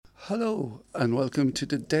Hello and welcome to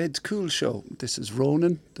the Dead Cool Show. This is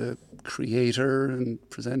Ronan, the creator and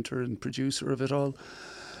presenter and producer of it all.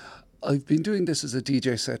 I've been doing this as a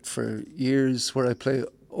DJ set for years where I play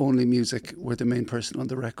only music where the main person on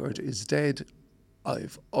the record is dead.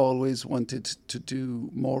 I've always wanted to do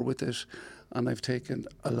more with it and I've taken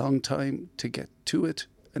a long time to get to it,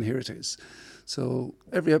 and here it is. So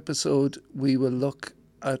every episode we will look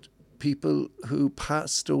at people who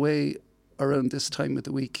passed away around this time of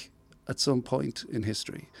the week at some point in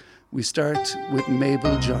history. We start with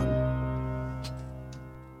Mabel John.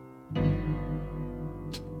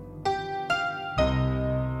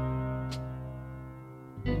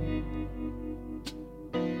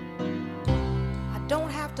 I don't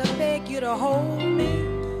have to beg you to hold me,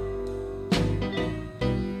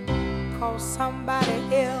 'cause somebody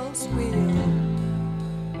else will.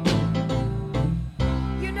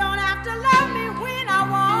 You don't have to love me when I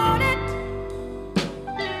want it,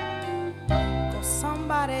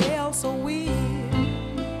 somebody else will.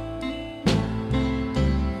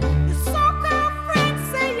 Your so-called friends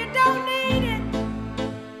say you don't need it,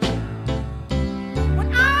 when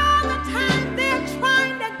all the time they're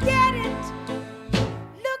trying to get it.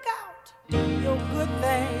 Look out, your good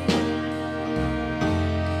thing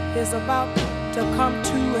is about to come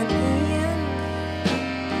to an end.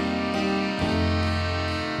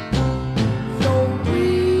 Your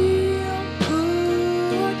real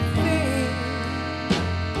good thing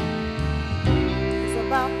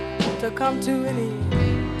to come to an end.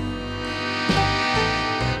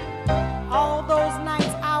 All those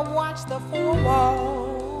nights I watched the four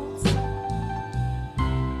walls,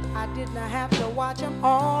 I did not have to watch them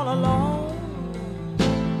all alone.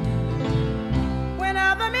 When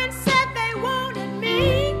other men said they wanted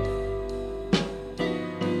me,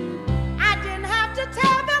 I didn't have to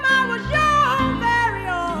tell them I was your very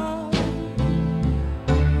own.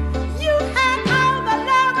 You had all the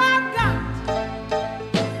love I've got,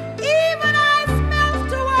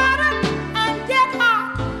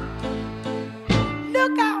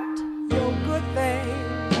 look out, your good thing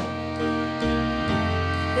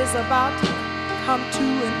is about to come to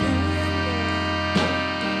an end.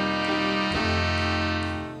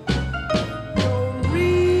 Your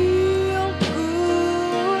real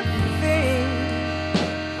good thing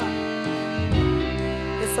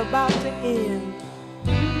is about to end.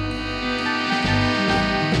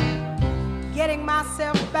 Getting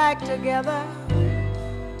myself back together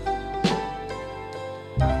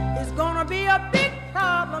is gonna be a big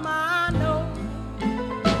problem, I know.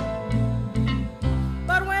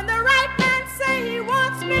 But when the right man say he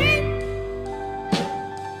wants me,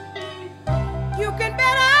 you can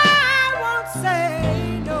bet I won't say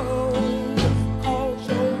no. 'Cause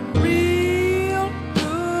your real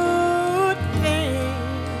good thing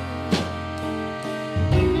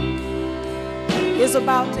is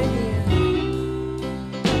about to end.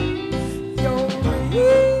 Your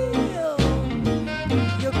real,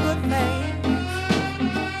 your good thing,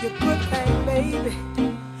 your good thing, baby,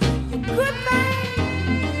 your good thing,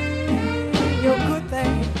 your good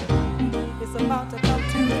thing is about to come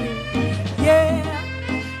to an end. Yeah,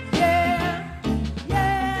 yeah, yeah,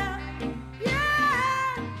 yeah,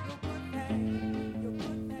 your good thing, your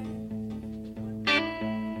good thing.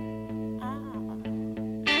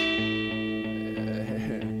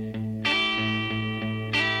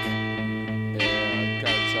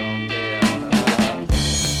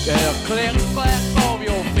 Get a clear flat of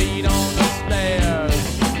your feet on the stairs.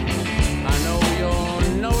 I know you're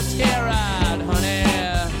no scared, honey.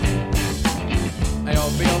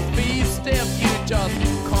 You'll be a beast if you just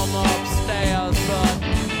come upstairs, but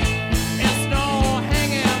it's no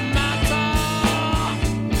hanging matter.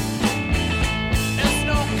 It's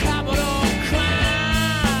no capital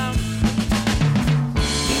crime.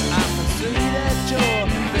 I can see that you're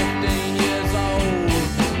 15 years old.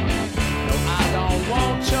 No, I don't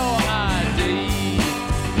want your ID.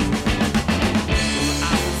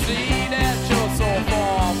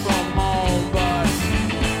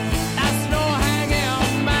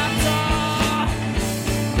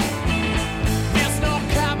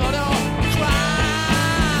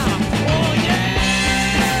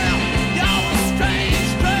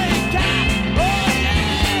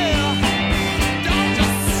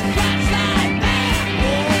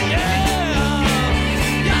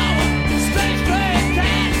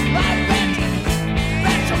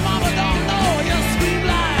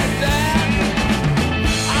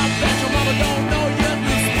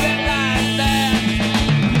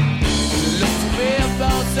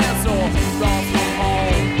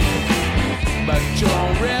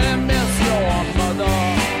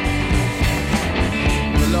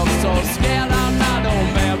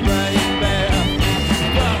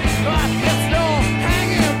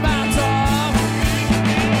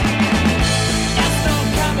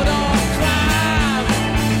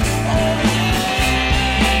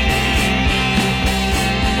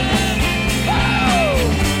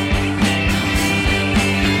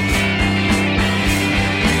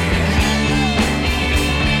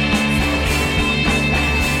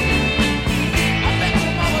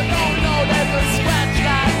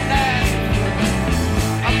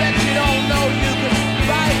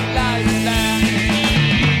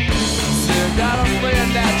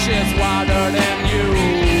 is wilder than you.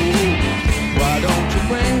 Why don't you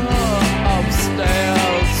bring her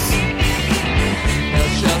upstairs?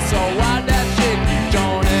 It's just so wild that she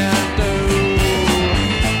don't do.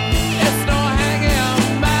 It's no hanging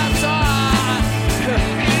matter.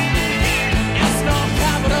 It's no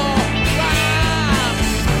capital crime.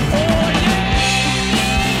 Oh yeah,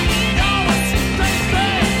 you're a straight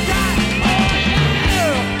bad guy. Oh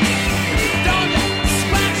yeah, don't you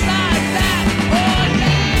scratch like that. Oh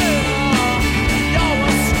yeah, you're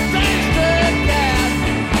a straight bad cat.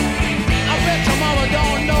 I bet your mama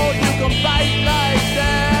don't know you can bite like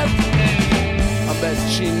that. I bet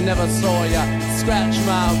she never saw ya scratch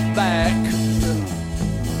my back.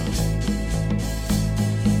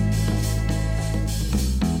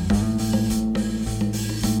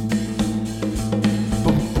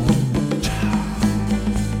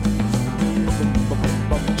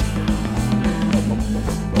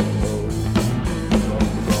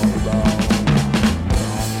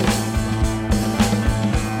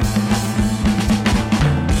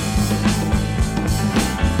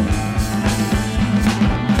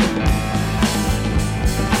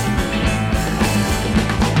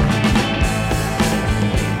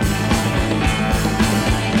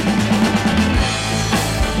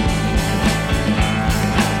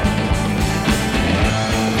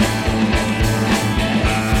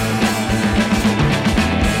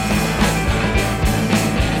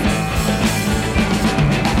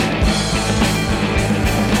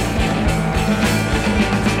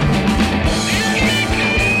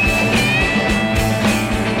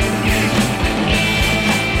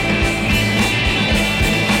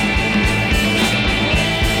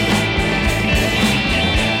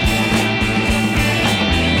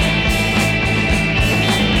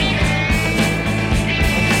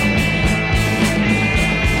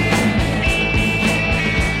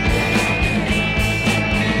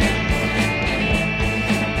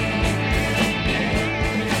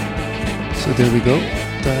 So there we go.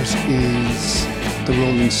 That is the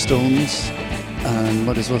Rolling Stones, and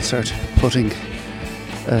might as well start putting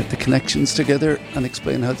the connections together and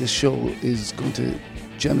explain how this show is going to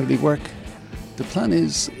generally work. The plan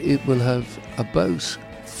is it will have about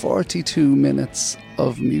 42 minutes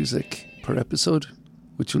of music per episode,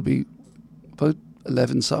 which will be about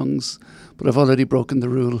 11 songs, but I've already broken the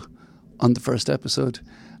rule on the first episode,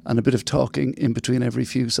 and a bit of talking in between every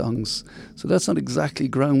few songs. So that's not exactly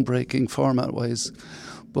groundbreaking format-wise,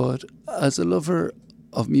 but as a lover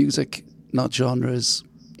of music, not genres,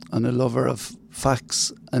 and a lover of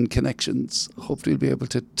facts and connections, hopefully we'll be able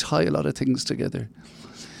to tie a lot of things together.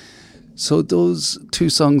 So those two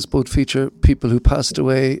songs both feature people who passed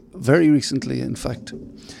away very recently, in fact.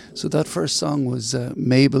 So that first song was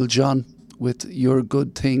Mabel John with Your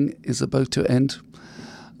Good Thing Is About to End.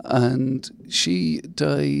 And she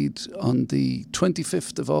died on the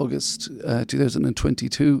 25th of August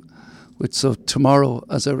 2022, which so tomorrow,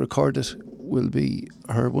 as I record it, will be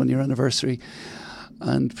her 1 year anniversary.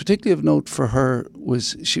 And particularly of note for her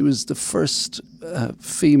was she was the first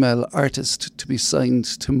female artist to be signed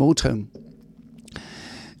to Motown.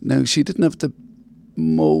 Now, she didn't have the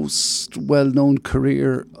most well-known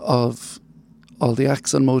career of all the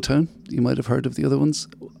acts on Motown. You might have heard of the other ones.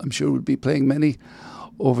 I'm sure we'll be playing many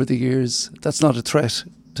over the years. That's not a threat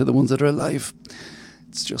to the ones that are alive.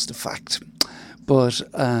 It's just a fact. But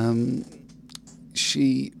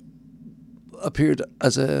she appeared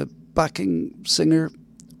as a backing singer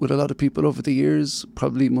with a lot of people over the years.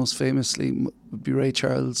 Probably most famously would be Ray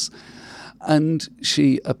Charles. And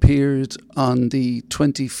she appeared on the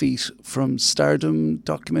 20 Feet from Stardom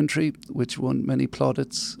documentary, which won many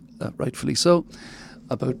plaudits, rightfully so,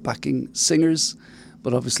 about backing singers.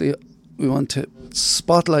 But obviously we want to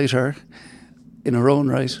spotlight her in her own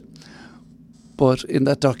right. But in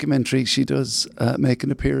that documentary, she does make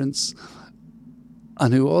an appearance.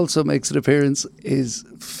 And who also makes an appearance is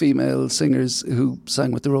female singers who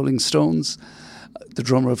sang with the Rolling Stones, the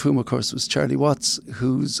drummer of whom, of course, was Charlie Watts,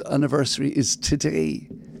 whose anniversary is today,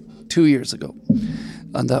 2 years ago.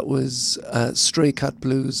 And that was Stray Cat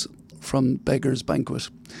Blues from Beggar's Banquet.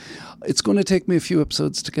 It's going to take me a few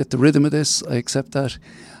episodes to get the rhythm of this, I accept that.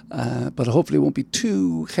 But hopefully it won't be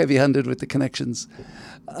too heavy-handed with the connections.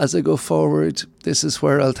 As I go forward, this is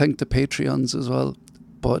where I'll thank the Patreons as well,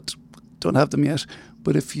 but don't have them yet.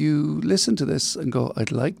 But if you listen to this and go,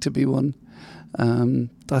 I'd like to be one,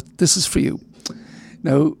 this is for you.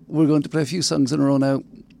 Now, we're going to play a few songs in a row now,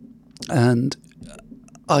 and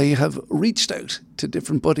I have reached out to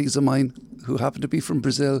different buddies of mine who happen to be from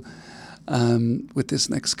Brazil with this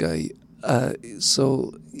next guy.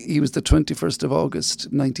 So he was the 21st of August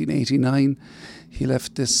 1989. He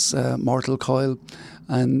left this mortal coil,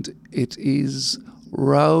 and it is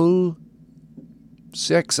Raul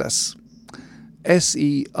Seixas,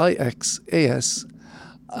 Seixas.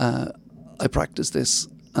 I practiced this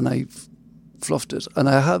and I've fluffed it, and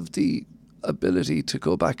I have the ability to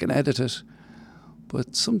go back and edit it,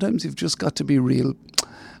 but sometimes you've just got to be real.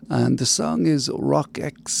 And the song is Rock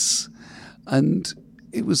X, and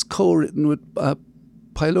it was co-written with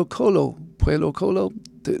Paulo Coelho,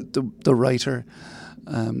 the writer,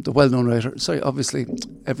 the well-known writer. Sorry, obviously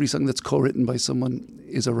every song that's co-written by someone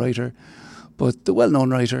is a writer, but the well-known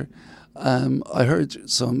writer. I heard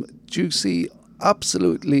some juicy,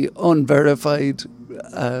 absolutely unverified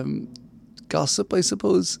gossip, I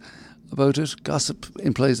suppose, about it. Gossip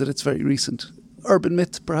implies that it's very recent. Urban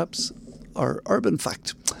myth, perhaps, or urban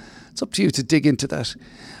fact. It's up to you to dig into that.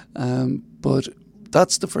 But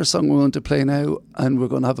that's the first song we're going to play now, and we're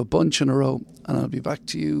going to have a bunch in a row, and I'll be back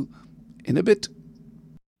to you in a bit.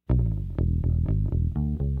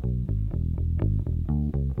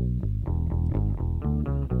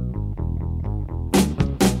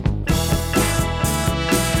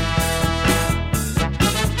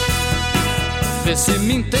 Vê se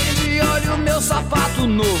me entende, olha o meu sapato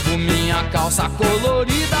novo, minha calça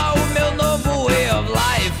colorida, o meu novo way of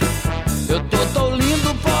life. Eu tô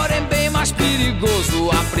lindo, porém bem mais perigoso.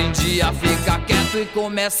 Aprendi a ficar quieto e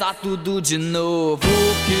começar tudo de novo.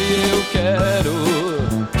 O que eu quero,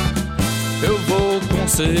 eu vou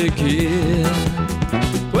conseguir.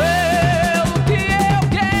 O que eu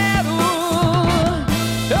quero,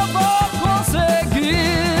 eu vou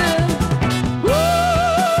conseguir.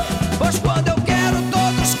 Pois quando eu quero,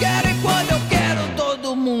 todos querem. Quando eu quero,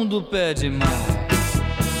 todo mundo pede mais.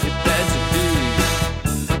 E pede bis.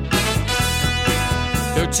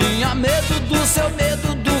 Eu tinha medo do seu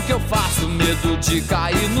medo do que eu faço. Medo de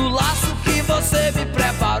cair no laço que você me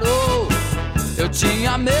preparou. Eu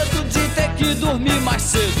tinha medo de ter que dormir mais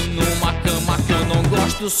cedo numa cama que eu não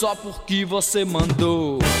gosto só porque você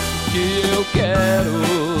mandou. O que eu quero,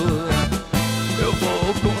 eu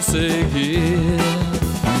vou conseguir.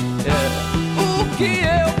 O que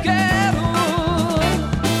eu quero,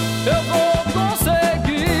 eu vou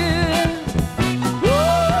conseguir.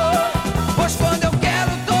 Pois quando eu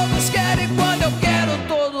quero, todos querem. Quando eu quero,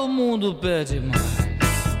 todo mundo pede mais.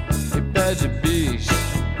 E pede bis.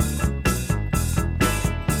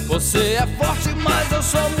 Você é forte, mas eu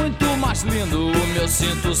sou muito mais lindo. O meu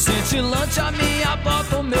cinto cintilante, a minha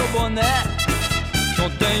bota, o meu boné. Não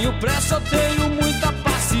tenho pressa, eu tenho muita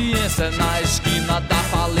paciência. Na esquina da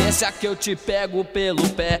falência que eu te pego pelo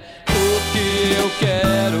pé. O que eu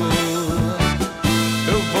quero,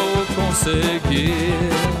 eu vou conseguir.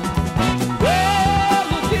 O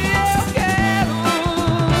que eu quero,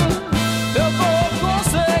 eu vou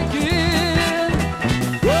conseguir.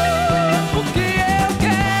 O que eu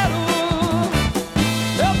quero,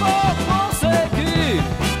 eu vou conseguir.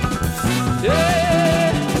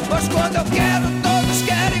 Pois quando eu quero, todos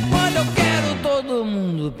querem. Quando eu quero, todo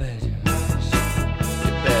mundo pede mais.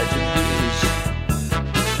 E pede bis.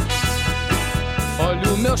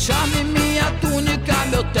 Olha o meu charme, minha túnica,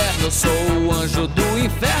 meu terno. Eu sou o anjo do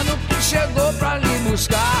inferno que chegou pra lhe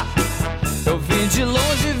buscar. Eu vim de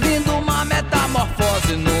longe, vindo uma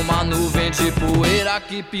metamorfose numa nuvem de poeira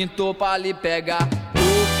que pintou pra lhe pegar.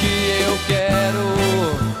 O que eu quero,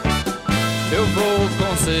 eu vou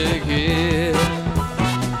conseguir.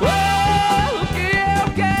 O que eu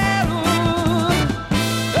quero,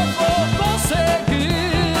 eu vou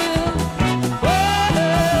conseguir.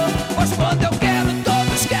 Pois quando eu quero,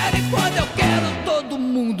 todos querem. Quando eu quero, todo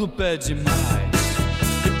mundo pede mais.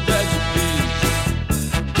 E pede bis.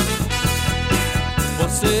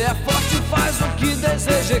 Você é forte, faz o que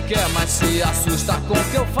deseja e quer, mas se assusta com o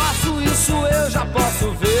que eu faço, isso eu já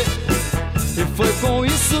posso ver. E foi com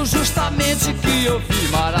isso justamente que eu vi.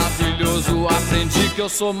 Maravilhoso, aprendi que eu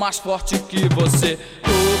sou mais forte que você.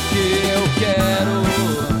 O que eu quero,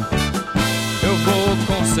 eu vou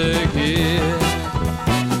conseguir.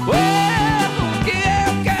 O que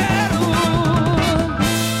eu quero,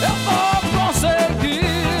 eu vou conseguir.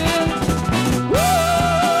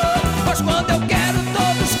 Pois quando eu quero,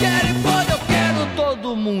 todos querem. Quando eu quero,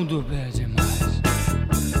 todo mundo pede mais.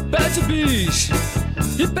 Pede bis.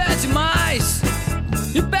 E pede mais.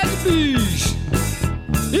 E pede bis.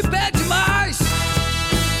 E pede mais.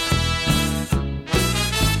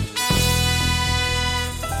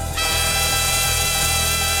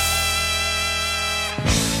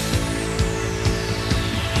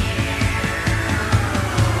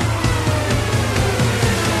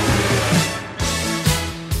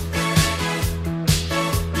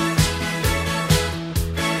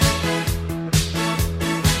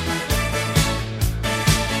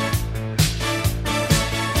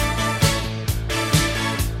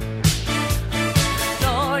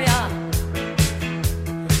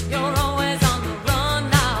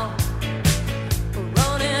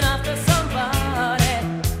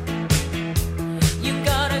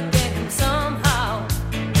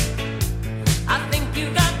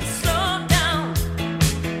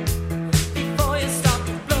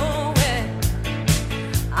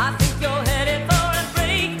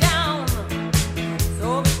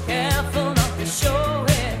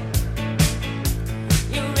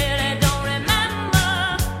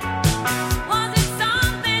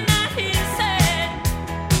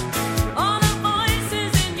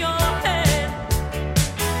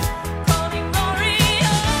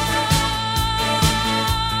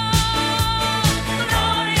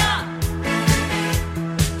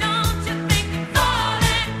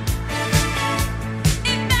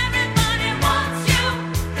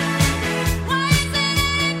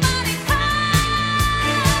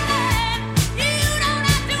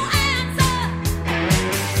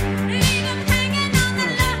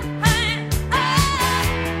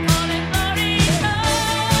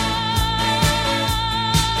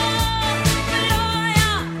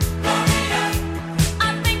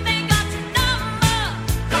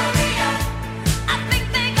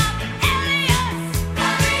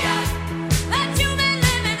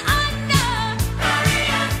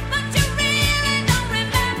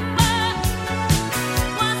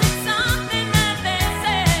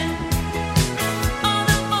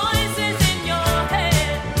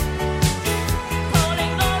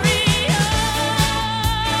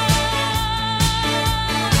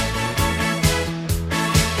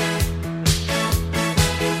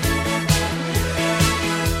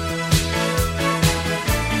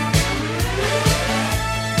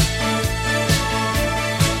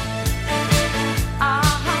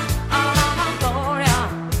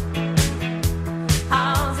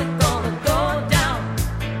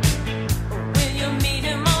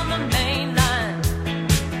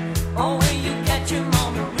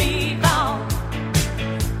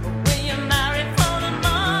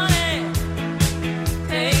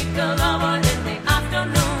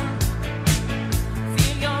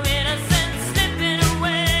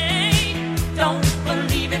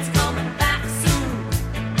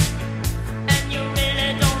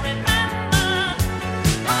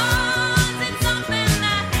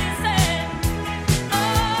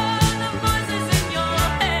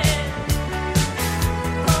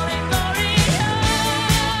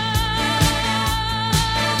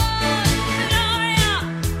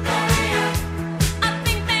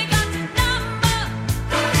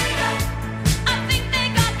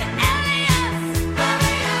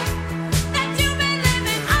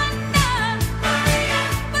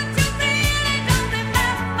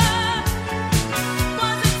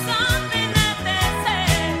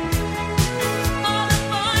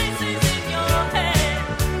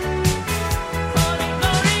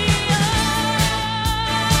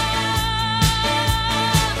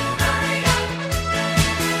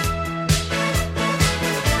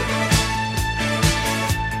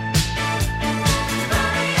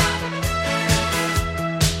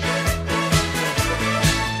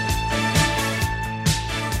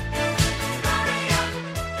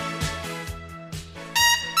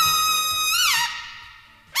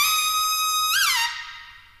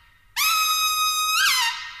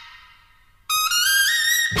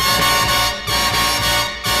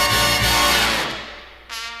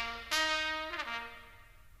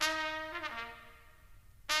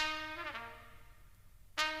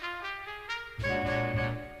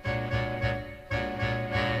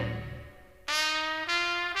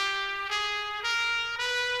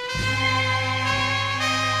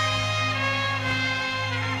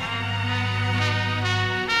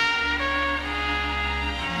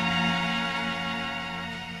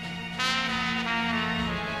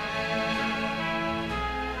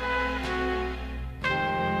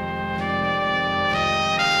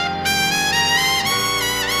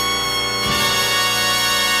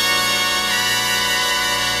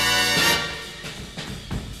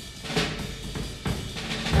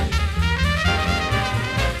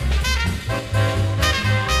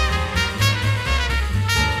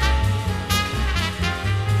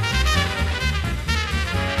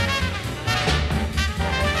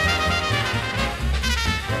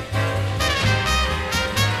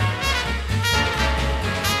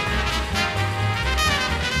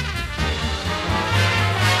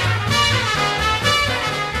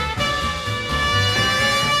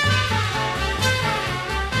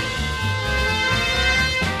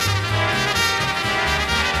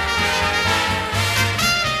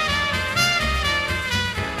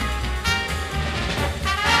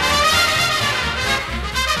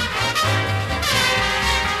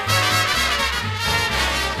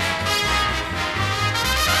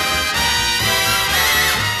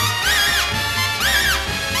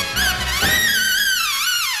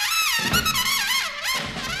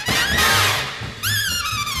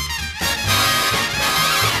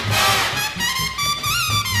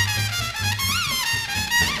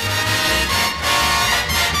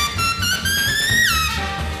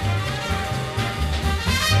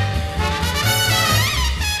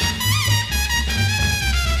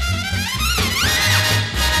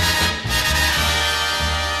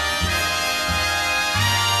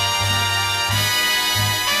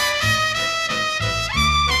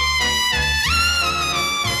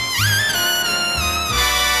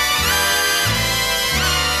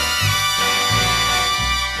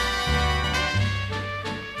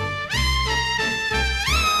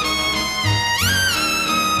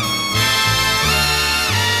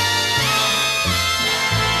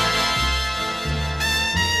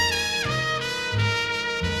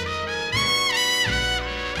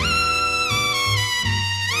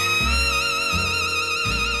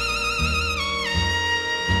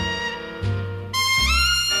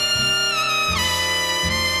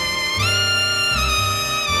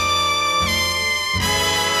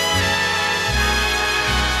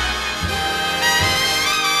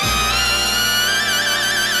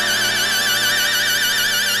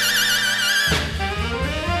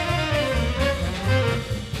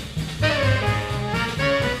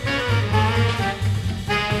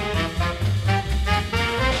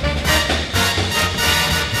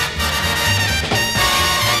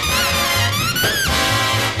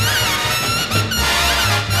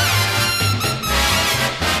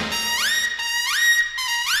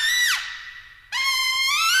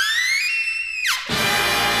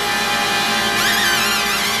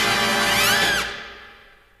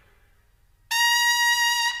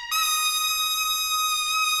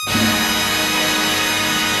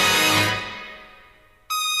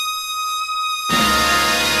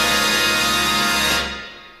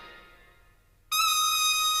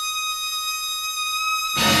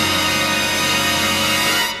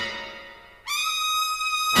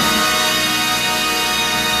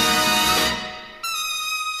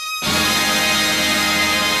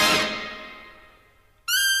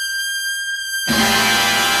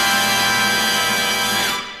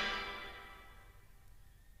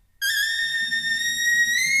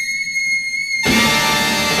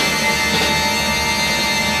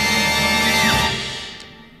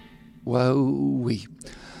 Wowee.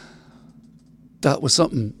 That was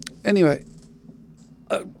something. Anyway,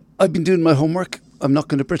 I've been doing my homework. I'm not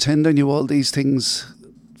going to pretend I knew all these things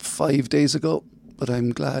 5 days ago, but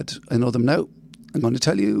I'm glad I know them now. I'm going to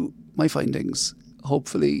tell you my findings.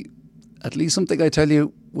 Hopefully, at least something I tell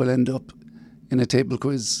you will end up in a table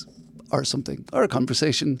quiz or something, or a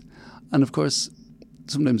conversation. And of course,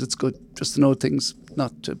 sometimes it's good just to know things,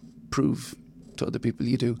 not to prove to other people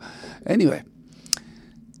you do. Anyway,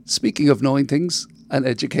 speaking of knowing things and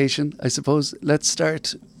education, I suppose, let's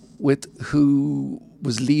start with who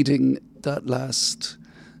was leading that last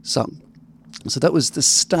song. So that was the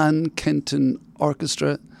Stan Kenton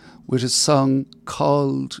Orchestra with a song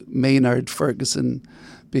called Maynard Ferguson,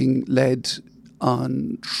 being led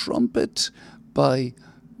on trumpet by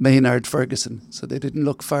Maynard Ferguson. So they didn't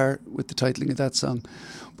look far with the titling of that song.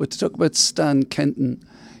 But to talk about Stan Kenton,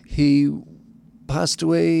 he passed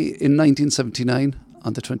away in 1979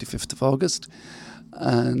 on the 25th of August.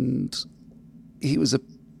 And he was a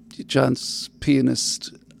jazz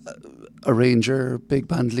pianist, arranger, big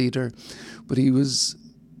band leader, but he was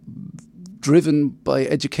driven by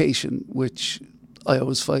education, which I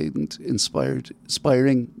always find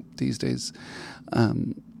inspiring these days.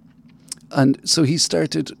 And so he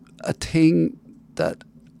started a thing that,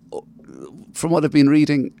 from what I've been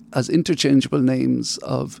reading, has interchangeable names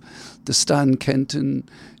of the Stan Kenton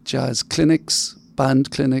Jazz Clinics,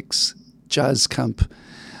 Band Clinics, Jazz Camp.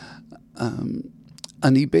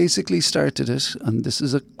 And he basically started it, and this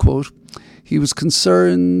is a quote, he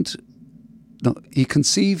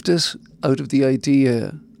conceived it out of the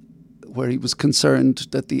idea where he was concerned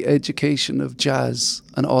that the education of jazz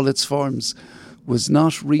and all its forms was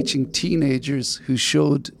not reaching teenagers who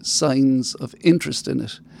showed signs of interest in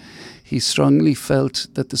it. He strongly felt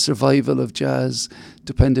that the survival of jazz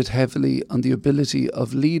depended heavily on the ability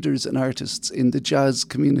of leaders and artists in the jazz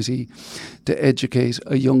community to educate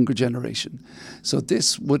a younger generation. So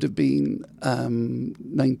this would have been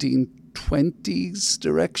 1920s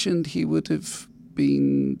direction. He would have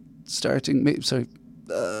been starting, I'm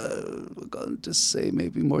going to say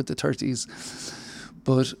maybe more the 30s.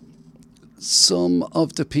 But some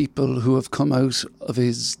of the people who have come out of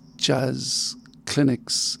his jazz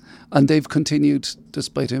clinics, and they've continued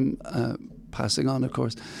despite him passing on, of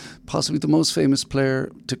course. Possibly the most famous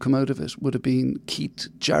player to come out of it would have been Keith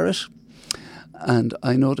Jarrett. And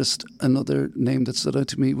I noticed another name that stood out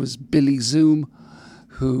to me was Billy Zoom,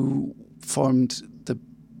 who formed the,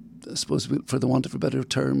 I suppose for the want of a better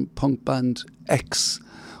term, punk band X,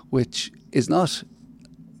 which is not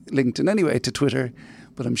linked in any way to Twitter,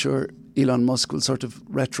 but I'm sure Elon Musk will sort of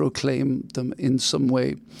retro-claim them in some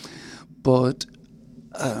way. But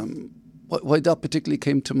why that particularly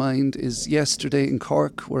came to mind is yesterday in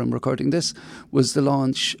Cork, where I'm recording this, was the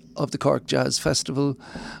launch of the Cork Jazz Festival,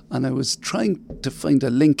 and I was trying to find a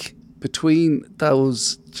link between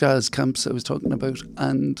those jazz camps I was talking about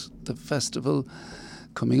and the festival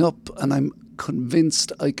coming up, and I'm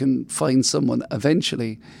convinced I can find someone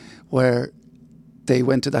eventually where they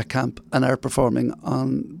went to that camp and are performing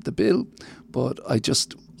on the bill. But I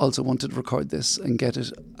just also wanted to record this and get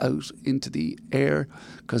it out into the air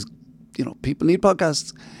because, you know, people need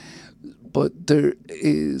podcasts. But there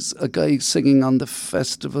is a guy singing on the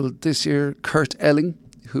festival this year, Kurt Elling,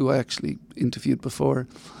 who I actually interviewed before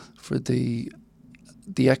for the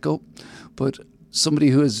Echo. But somebody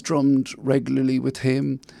who has drummed regularly with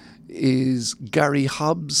him is Gary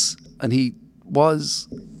Hobbs, and he was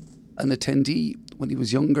an attendee when he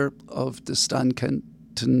was younger of the Stan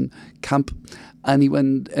Kenton camp, and he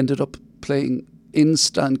ended up playing in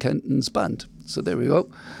Stan Kenton's band. So there we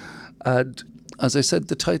go. And as I said,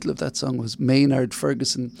 the title of that song was Maynard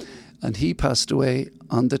Ferguson, and he passed away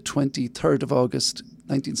on the 23rd of August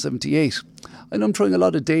 1978. I know I'm throwing a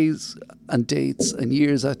lot of days and dates and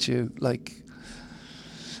years at you, like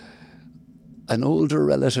an older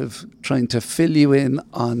relative trying to fill you in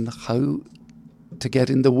on how to get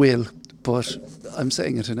in the will, but I'm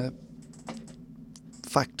saying it in a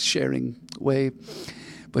fact-sharing way.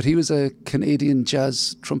 But he was a Canadian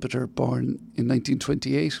jazz trumpeter born in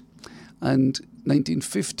 1928, and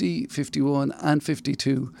 1950, 51 and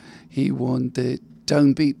 52 he won the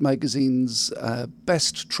Downbeat magazine's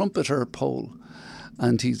Best Trumpeter poll,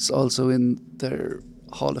 and he's also in their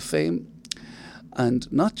Hall of Fame.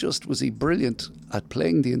 And not just was he brilliant at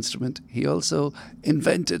playing the instrument, he also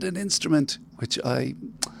invented an instrument which I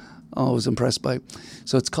was impressed by.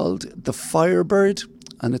 So it's called the Firebird,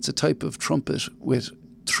 and it's a type of trumpet with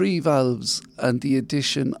 3 valves and the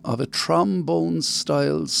addition of a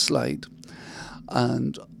trombone-style slide.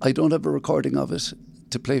 And I don't have a recording of it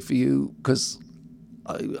to play for you because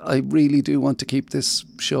I really do want to keep this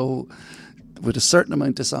show with a certain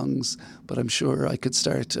amount of songs, but I'm sure I could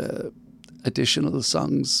start additional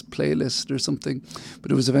songs playlist or something.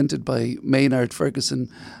 But it was invented by Maynard Ferguson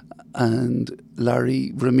and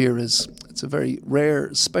Larry Ramirez. It's a very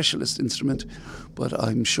rare specialist instrument, but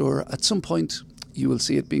I'm sure at some point you will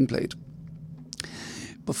see it being played.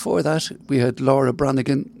 Before that, we had Laura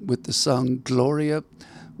Branigan with the song Gloria,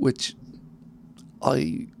 which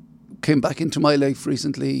I came back into my life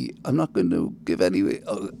recently. I'm not going to give any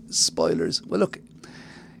spoilers. Well, look,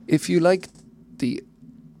 if you like the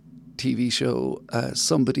TV show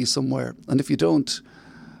Somebody Somewhere, and if you don't,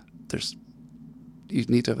 you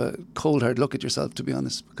need to have a cold hard look at yourself, to be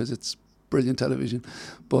honest, because it's brilliant television.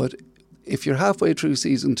 But if you're halfway through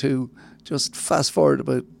season 2, just fast forward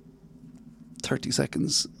about 30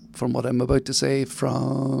 seconds from what I'm about to say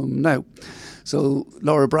from now. So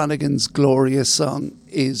Laura Branigan's Glorious Song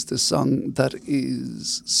is the song that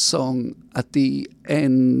is sung at the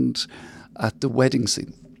end at the wedding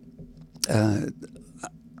scene.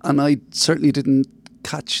 And I certainly didn't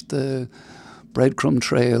catch the breadcrumb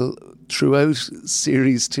trail throughout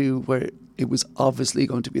series 2 where it was obviously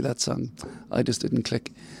going to be that song. I just didn't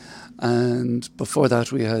click. And before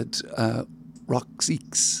that we had Rock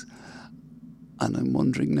Seeks. And I'm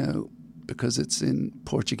wondering now, because it's in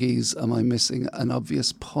Portuguese, am I missing an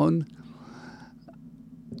obvious pun?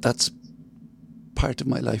 That's part of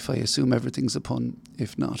my life. I assume everything's a pun.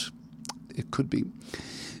 If not, it could be.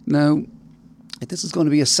 Now, this is going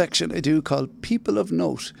to be a section I do called People of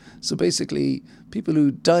Note. So basically, people who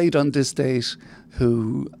died on this date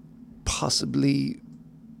who possibly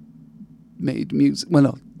made music. Well,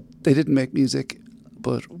 no, they didn't make music,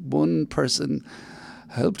 but one person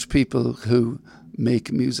helped people who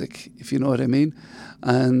make music, if you know what I mean.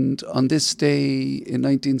 And on this day in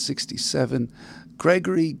 1967,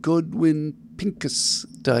 Gregory Goodwin Pincus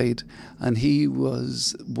died, and he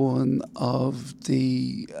was one of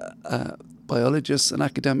the biologists and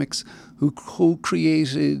academics who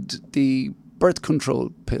co-created the birth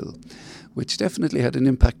control pill, which definitely had an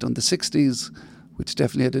impact on the 60s, which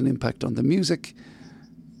definitely had an impact on the music,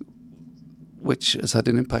 which has had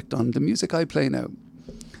an impact on the music I play now.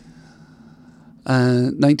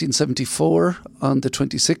 1974, on the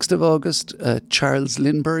 26th of August, Charles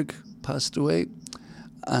Lindbergh passed away,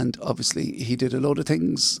 and obviously he did a load of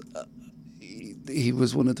things. He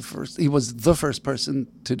was the first person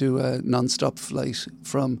to do a non-stop flight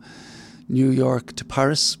from New York to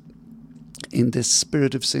Paris in the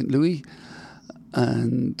spirit of St. Louis,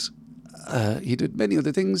 and he did many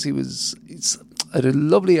other things. I had a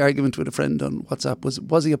lovely argument with a friend on WhatsApp.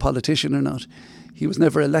 Was he a politician or not? He was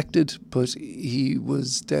never elected, but he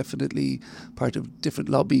was definitely part of different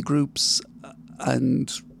lobby groups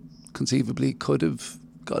and conceivably could have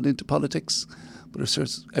got into politics. But of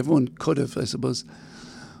course, everyone could have, I suppose.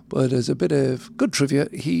 But as a bit of good trivia,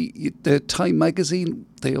 the Time magazine,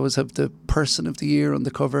 they always have the Person of the Year on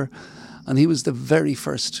the cover, and he was the very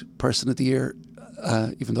first Person of the Year,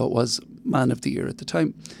 even though it was Man of the Year at the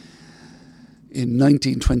time. In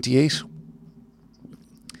 1928,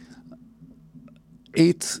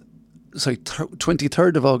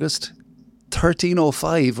 23rd of August,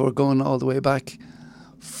 1305, we're going all the way back.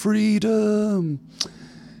 Freedom!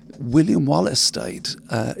 William Wallace died.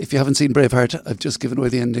 If you haven't seen Braveheart, I've just given away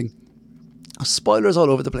the ending. Spoilers all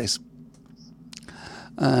over the place.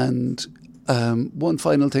 And one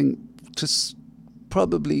final thing, just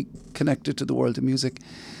probably connected to the world of music.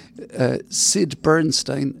 Sid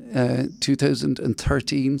Bernstein,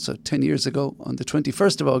 2013, so 10 years ago, on the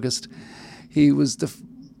 21st of August, he was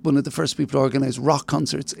one of the first people to organise rock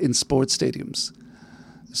concerts in sports stadiums.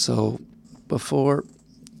 So before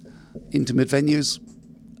intimate venues,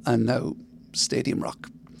 and now stadium rock.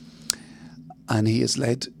 And he has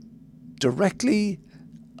led directly,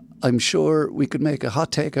 I'm sure we could make a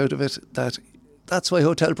hot take out of it, that's why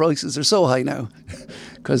hotel prices are so high now,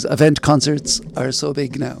 because event concerts are so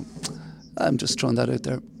big now. I'm just throwing that out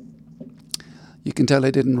there. You can tell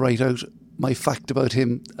I didn't write out my fact about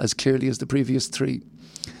him as clearly as the previous 3.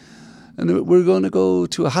 And we're going to go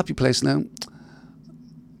to a happy place now.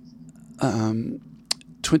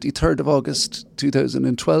 23rd of August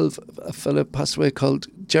 2012, a fella passed away called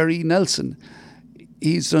Jerry Nelson.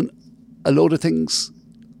 He's done a load of things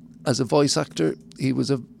as a voice actor. He was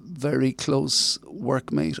a very close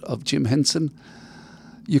workmate of Jim Henson.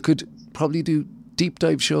 You could probably do deep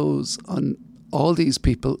dive shows on all these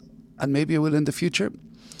people, and maybe I will in the future,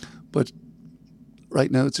 but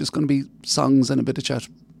right now it's just going to be songs and a bit of chat.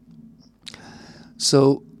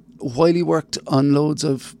 So while he worked on loads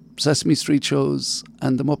of Sesame Street shows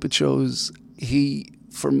and the Muppet shows, he,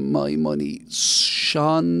 for my money,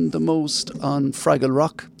 shone the most on Fraggle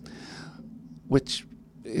Rock, which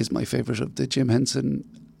is my favourite of the Jim Henson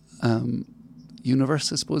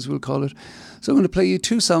universe, I suppose we'll call it. So I'm going to play you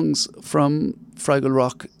 2 songs from Fraggle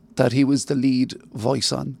Rock that he was the lead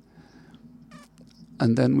voice on.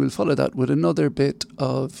 And then we'll follow that with another bit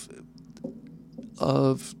of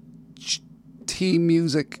theme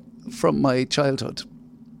music from my childhood.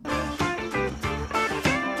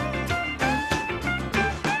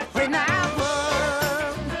 When I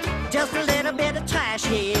was just a little bit of trash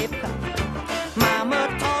heap, Mama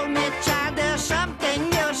told me, child, there's something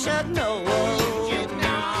you should know.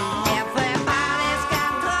 Everybody's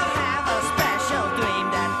got to have a special dream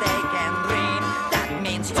that they can dream. That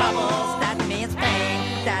means troubles, that means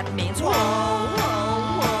pain, that means whoa,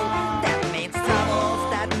 whoa, whoa. That means troubles,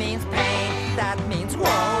 that means pain, that means whoa,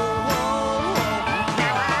 whoa, whoa.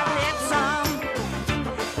 Now I've lived some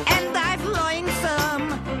and I've learned some,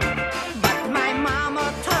 but my mama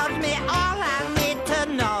told me all I need to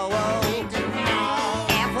know.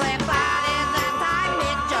 Everybody that I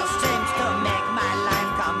meet just seems to make my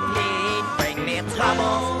life complete. Bring me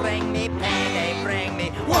troubles, bring me pain, they bring me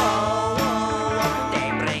whoa, whoa, whoa. They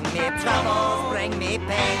bring me troubles, bring me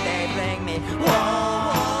pain, they bring me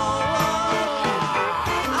whoa, whoa, whoa.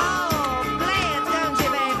 Oh, play it, don't you,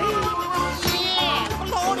 baby? Yeah,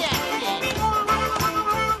 blow that thing.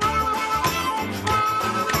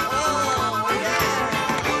 Oh, yeah.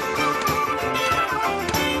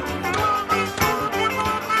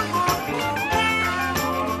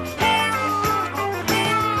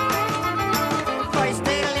 First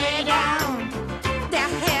they lay down their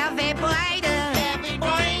heavy burden.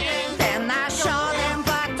 Then I show them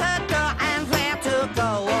what to do and where to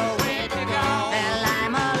go. Well,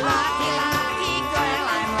 I'm a lucky, lucky girl.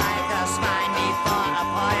 I'm like a swine before a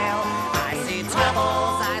pile. I see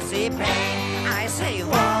troubles, I see pain, I see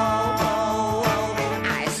whoa, whoa, whoa.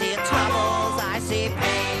 I see troubles, I see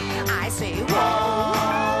pain, I see whoa,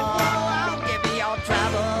 whoa, whoa. Give me your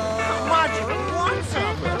trouble. Roger, want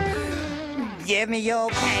something? Give me your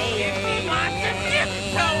pain.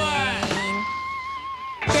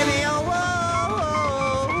 Give me your whoa,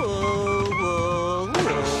 whoa, whoa, whoa.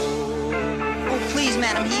 Oh, please,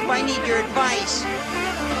 Madam Heap, I need your advice.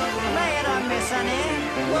 Lay it on me, sonny.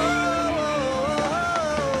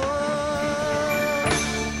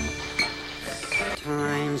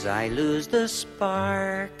 Times I lose the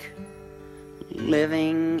spark,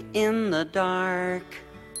 living in the dark.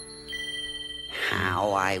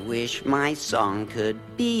 How I wish my song could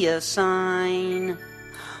be a sign.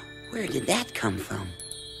 Where did that come from?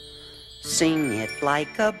 Sing it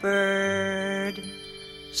like a bird,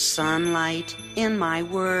 sunlight in my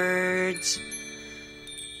words.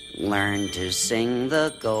 Learn to sing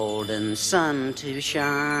the golden sun to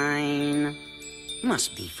shine.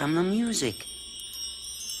 Must be from the music.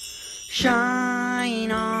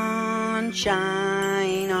 Shine on me.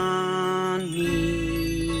 Shine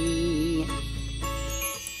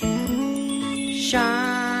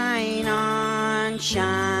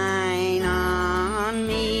on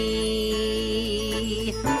me.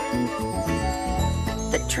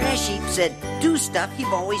 The trash heap said, do stuff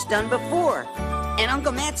you've always done before. And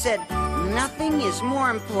Uncle Matt said, nothing is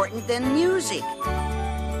more important than music.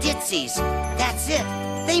 Ditsies, that's it.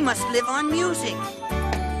 They must live on music.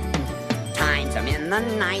 Times I'm in the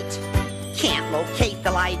night, can't locate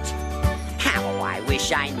the light. How I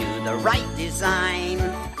wish I knew the right design.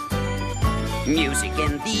 Music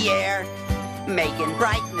in the air, making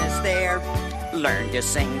brightness there. Learn to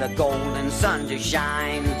sing the golden sun to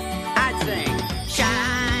shine. I'd sing,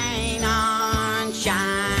 shine on me.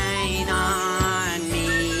 Shine on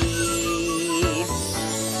me.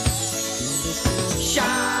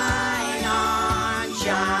 Shine on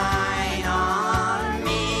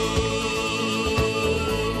me.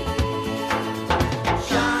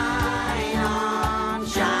 Shine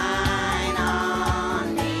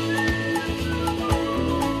on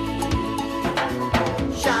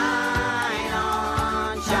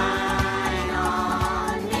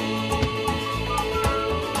me.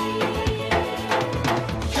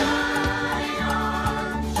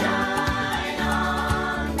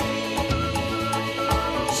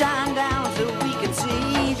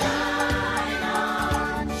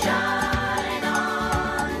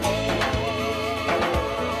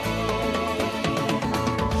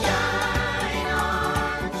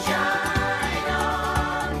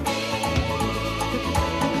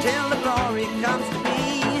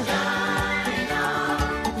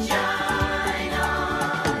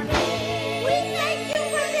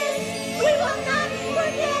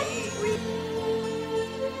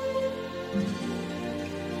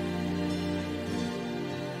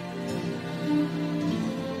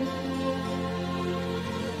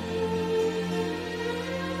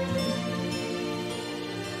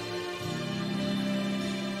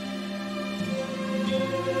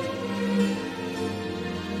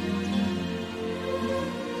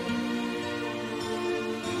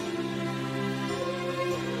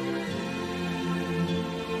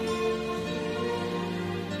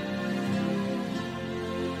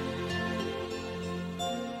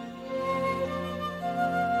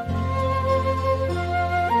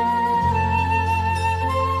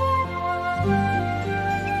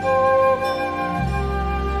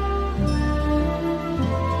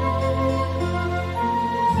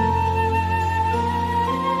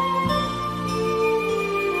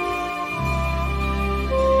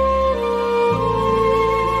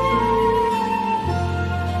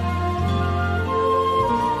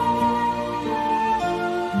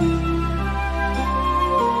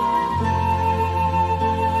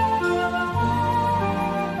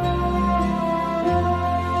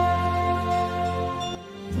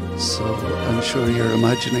 sure you're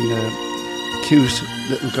imagining a cute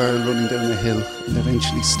little girl running down a hill and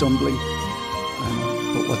eventually stumbling.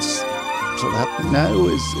 But what's sort of happening now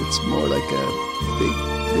is it's more like a big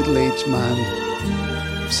middle-aged man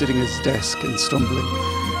sitting at his desk and stumbling.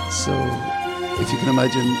 So if you can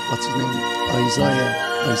imagine, what's his name? Isaiah,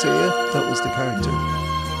 that was the character.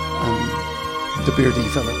 The beardy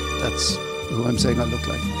fella, that's who I'm saying I look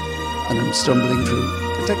like. And I'm stumbling through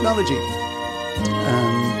the technology.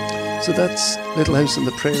 So that's Little House on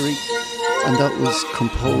the Prairie, and that was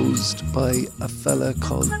composed by a fella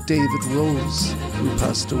called David Rose, who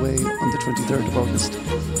passed away on the 23rd of August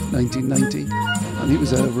 1990. And he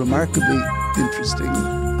was a remarkably interesting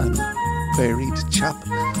and varied chap.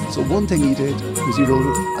 So one thing he did was he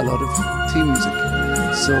wrote a lot of theme music.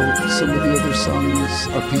 So some of the other songs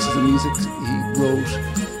or pieces of music he wrote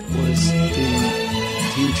was the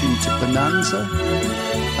theme tune to Bonanza,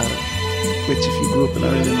 which if you grew up in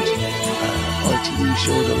Ireland, RTE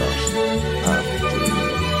showed a lot after, I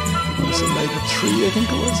want to say like a 3, I think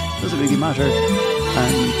it was. Doesn't really matter.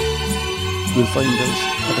 And we'll find out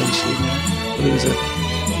eventually. But it was a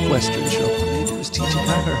Western show. Maybe it was T.J.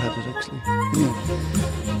 Parker had it actually. Yeah.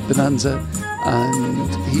 Bonanza. And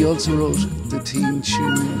he also wrote the theme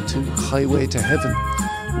tune to Highway to Heaven,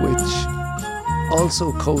 which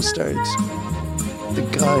also co-starred the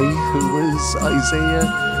guy who was Isaiah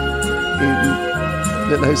in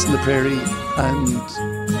Little House on the Prairie, and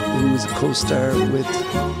who was a co-star with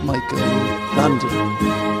Michael Landon.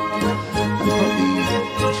 And probably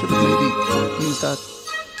should have maybe used that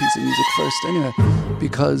piece of music first anyway,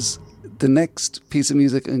 because the next piece of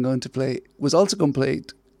music I'm going to play was also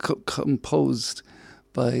composed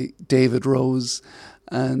by David Rose,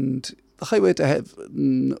 and The Highway to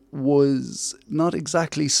Heaven was not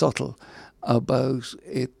exactly subtle about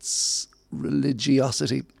its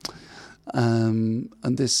religiosity. And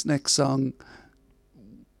this next song,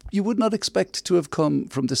 you would not expect to have come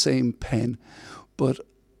from the same pen. But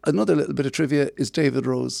another little bit of trivia is David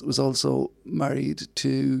Rose was also married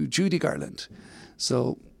to Judy Garland.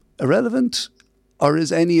 So irrelevant, or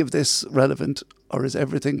is any of this relevant, or is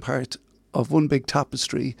everything part of one big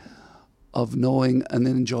tapestry of knowing and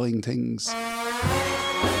enjoying things?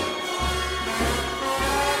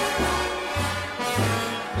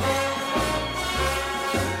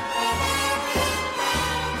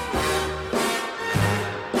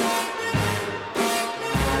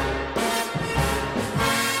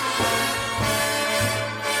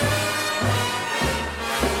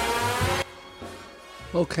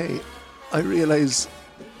 Okay, I realise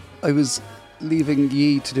I was leaving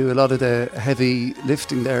ye to do a lot of the heavy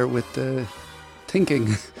lifting there with the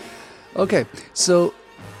thinking. Okay, so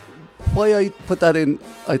why I put that in,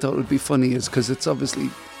 I thought would be funny, is because it's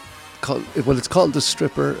obviously called, well, it's called The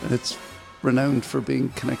Stripper, and it's renowned for being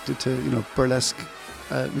connected to, you know, burlesque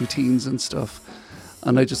routines and stuff.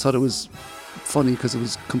 And I just thought it was funny because it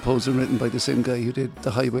was composed and written by the same guy who did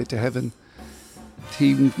The Highway to Heaven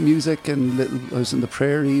theme music and Little House on the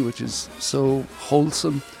Prairie, which is so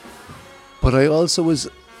wholesome. But I also was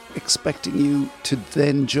expecting you to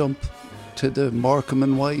then jump to the Morecambe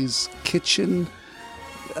and Wise kitchen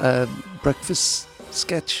breakfast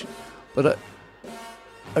sketch. But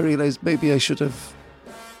I realised maybe I should have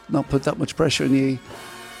not put that much pressure on you,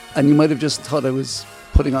 and you might have just thought I was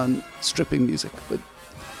putting on stripping music. But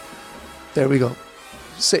there we go.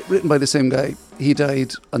 Written by the same guy. He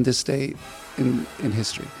died on this day in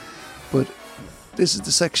history. But this is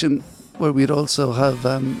the section where we'd also have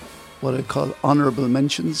what I call honourable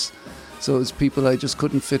mentions. So it's people I just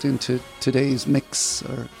couldn't fit into today's mix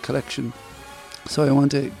or collection. So I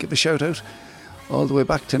want to give a shout out all the way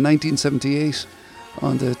back to 1978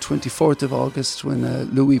 on the 24th of August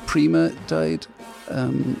when Louis Prima died.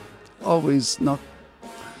 Always not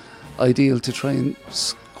ideal to try and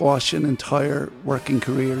squash an entire working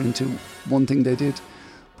career into one thing they did.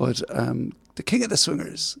 But the King of the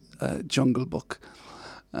Swingers, Jungle Book,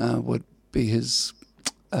 would be his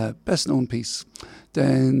best known piece.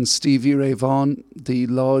 Then Stevie Ray Vaughan, the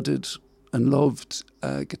lauded and loved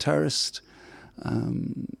guitarist.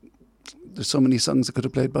 There's so many songs I could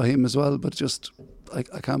have played by him as well, but just I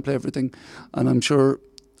can't play everything. And I'm sure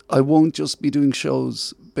I won't just be doing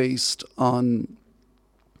shows based on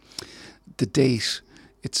the date.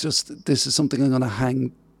 It's just, this is something I'm going to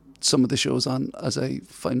hang some of the shows on as I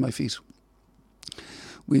find my feet.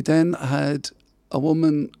 We then had a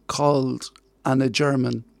woman called Anna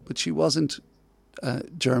German, but she wasn't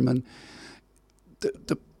German.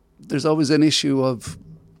 There's always an issue of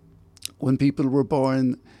when people were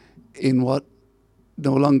born in what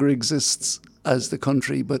no longer exists as the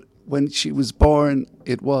country, but when she was born,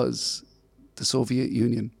 it was the Soviet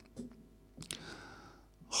Union.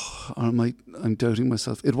 or I'm doubting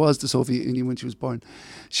myself. It was the Soviet Union when she was born.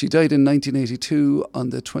 She died in 1982 on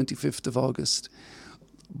the 25th of August.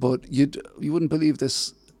 But you wouldn't believe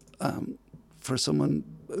this for someone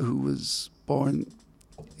who was born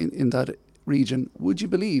in that region. Would you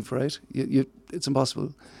believe, right? It's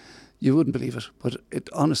impossible. You wouldn't believe it. But it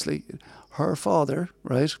honestly, her father,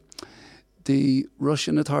 right, the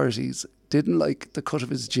Russian authorities didn't like the cut of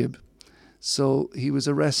his jib. So he was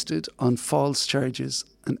arrested on false charges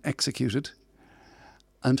and executed.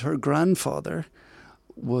 And her grandfather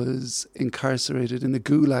was incarcerated in a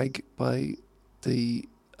gulag by the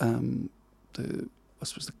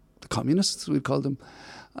communists, we'd call them,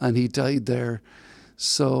 and he died there.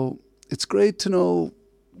 So it's great to know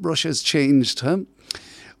Russia's changed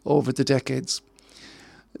over the decades.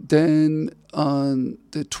 Then on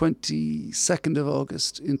the 22nd of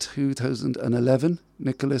August in 2011,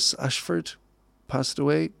 Nicholas Ashford passed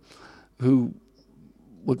away, who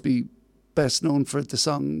would be best known for the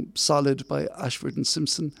song Solid by Ashford and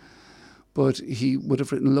Simpson, but he would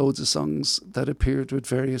have written loads of songs that appeared with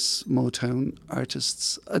various Motown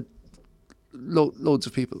artists, loads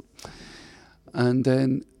of people. And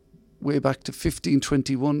then way back to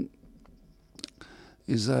 1521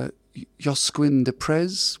 is Josquin de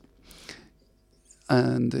Prez,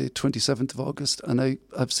 and the 27th of August, and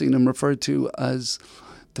I've seen him referred to as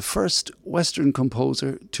the first Western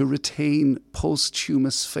composer to retain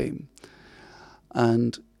posthumous fame.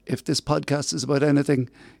 And if this podcast is about anything,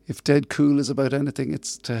 if Dead Cool is about anything,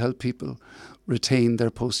 it's to help people retain their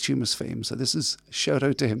posthumous fame. So this is a shout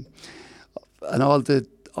out to him and all de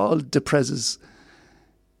Prezes.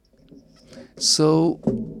 So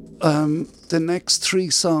the next three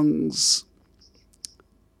songs,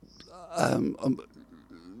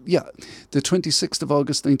 the 26th of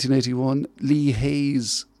August 1981, Lee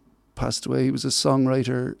Hayes passed away. He was a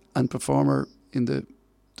songwriter and performer in the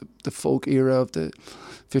folk era of the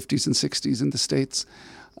 50s and 60s in the States,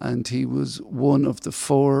 and he was one of the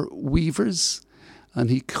four Weavers, and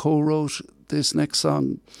he co-wrote this next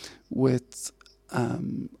song with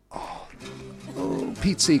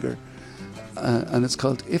Pete Seeger, and it's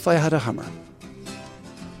called If I Had a Hammer.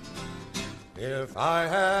 If I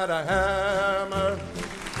had a hammer,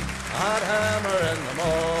 I'd hammer in the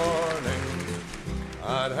morning,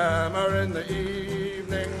 I'd hammer in the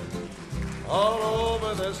evening, all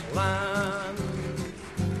over this land.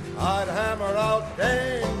 I'd hammer out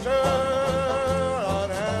danger,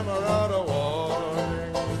 I'd hammer out a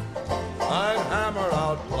warning, I'd hammer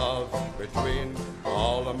out love between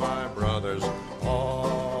all of my brothers,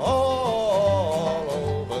 all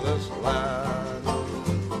over this land.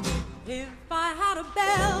 If I had a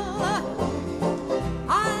bell,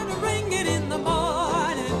 I'd ring it in the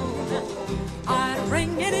morning, I'd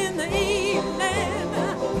ring it in the evening,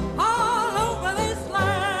 all over this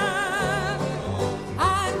land.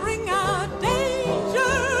 I'd ring out danger,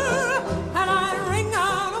 and I'd ring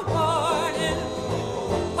out a warning,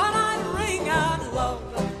 but I'd ring out love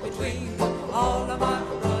between all of my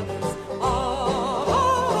brothers,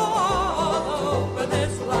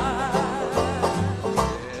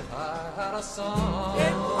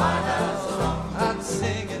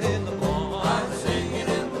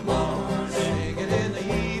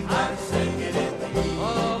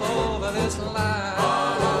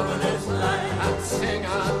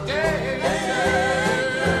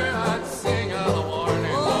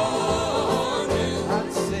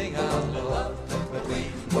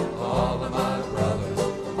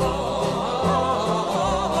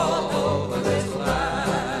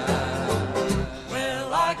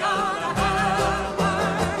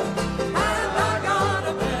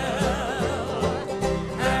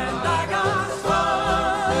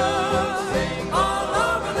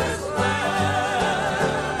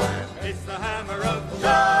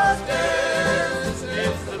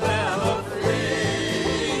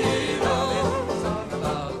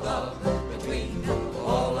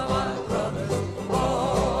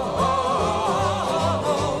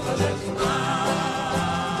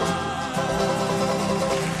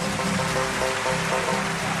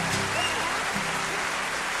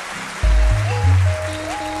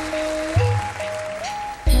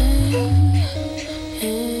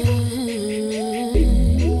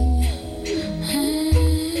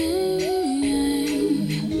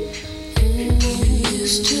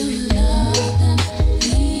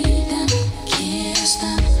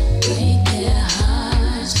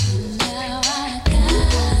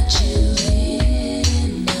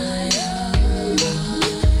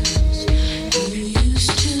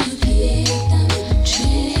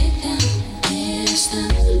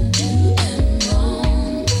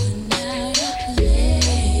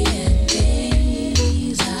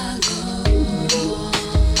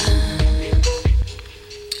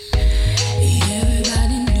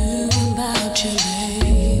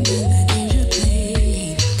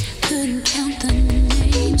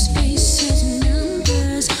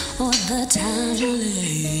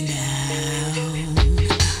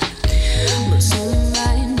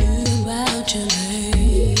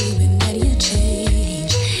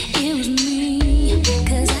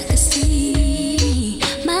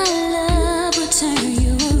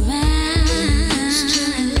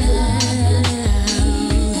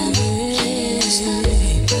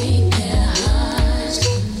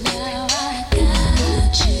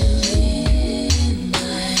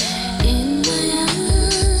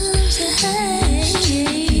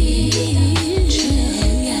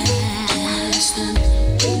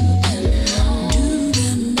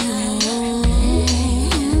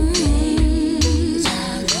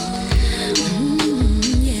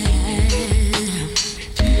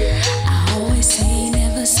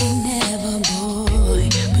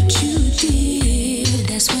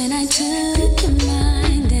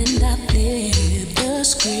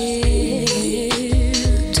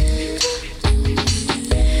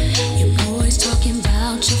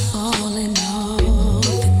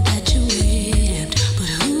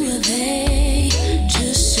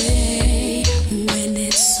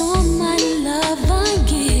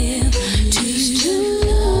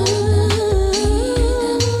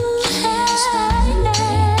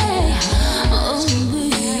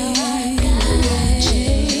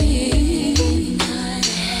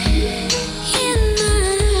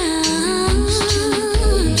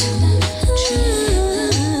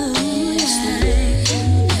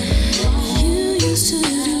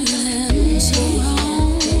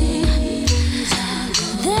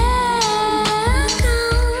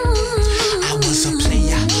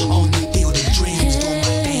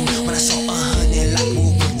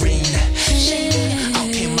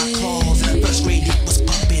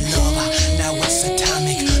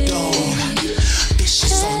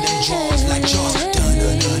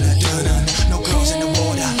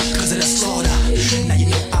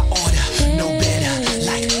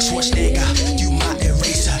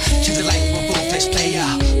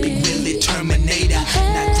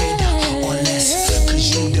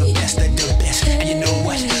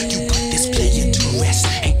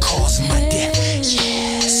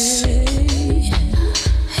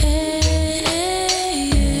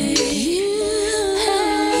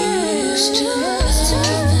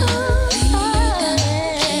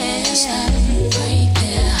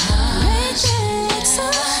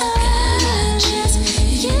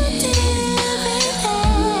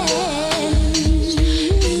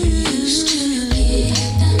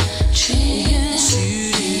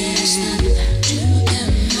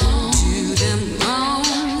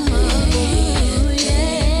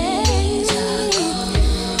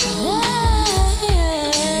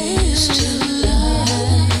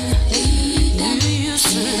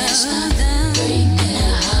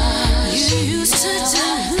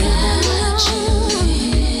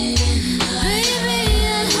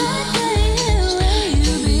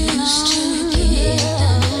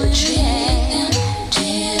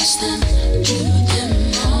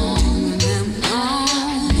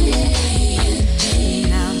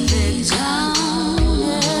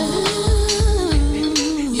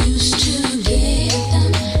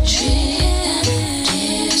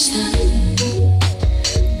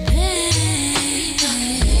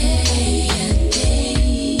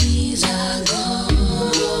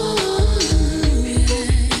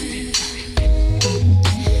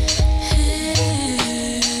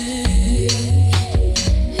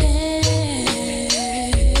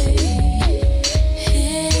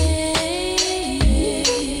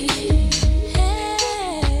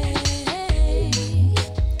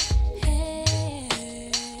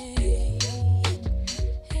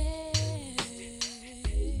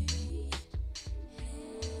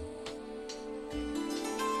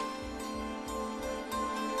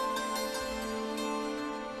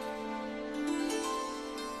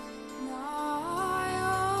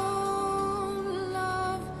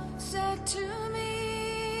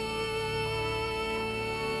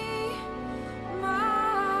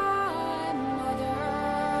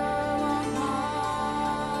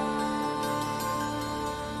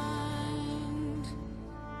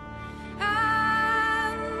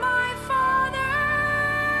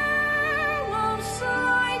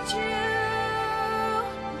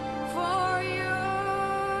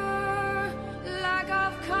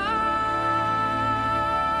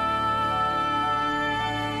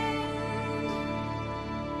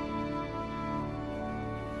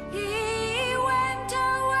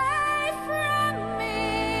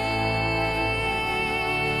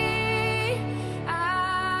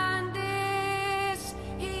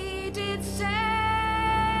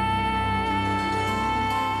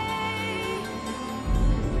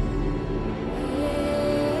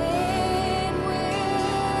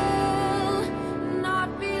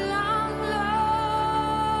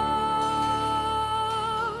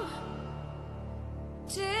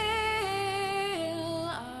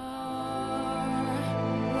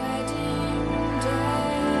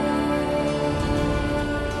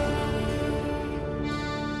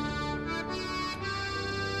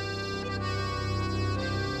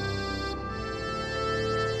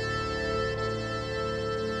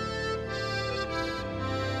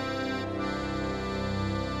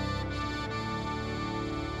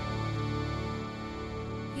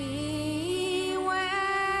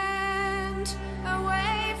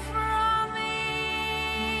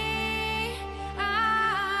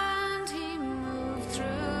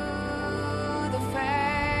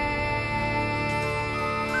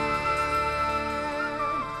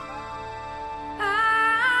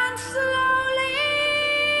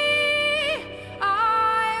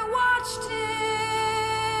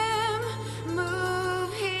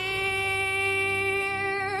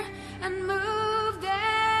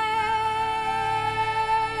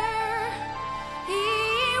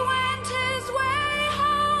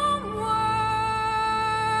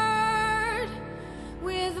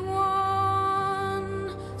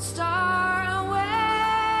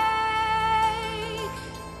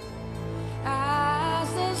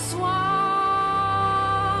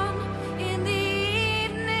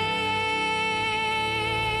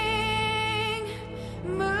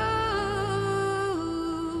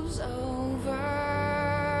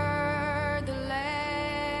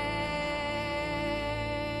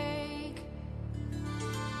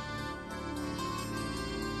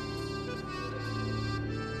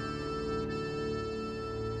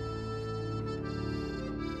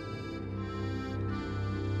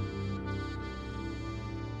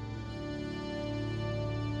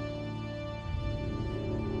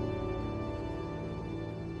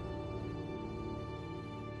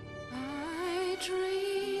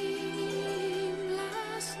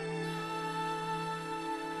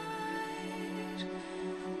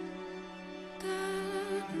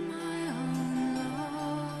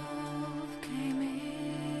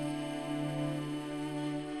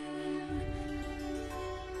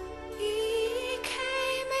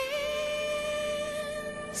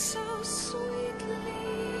 so sweetly.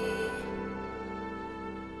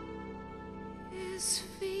 His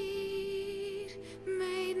feet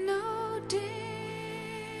made no din.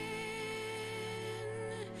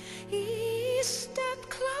 He stepped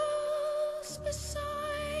close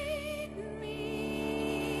beside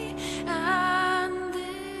me, and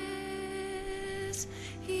this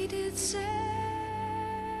he did say.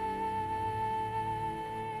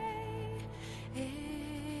 It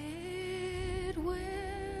will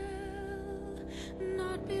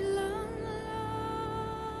not be long, long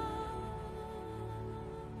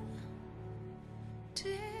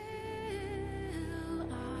till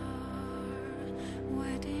our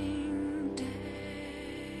wedding day.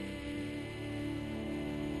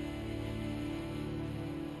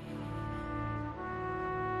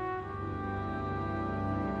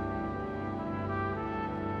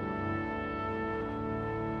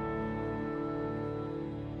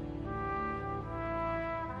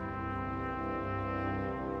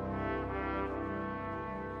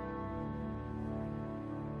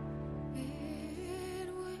 It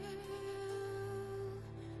will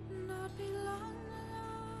not be long, long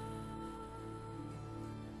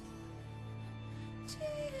till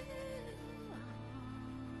our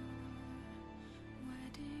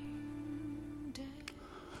wedding day.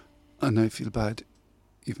 And I feel bad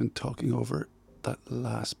even talking over that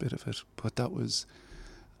last bit of it, but that was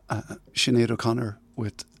Sinead O'Connor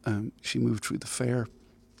with She Moved Through the Fair.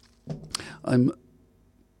 I'm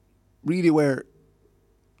really aware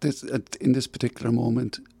in this particular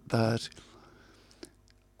moment that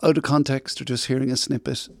out of context or just hearing a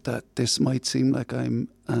snippet that this might seem like I'm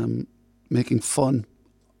making fun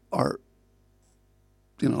or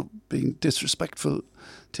being disrespectful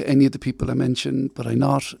to any of the people I mentioned, but I'm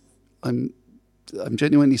not. I'm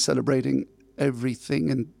genuinely celebrating everything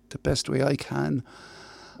in the best way I can.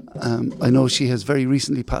 I know she has very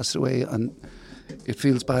recently passed away, and it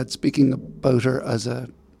feels bad speaking about her as a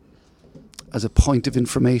point of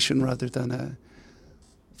information rather than a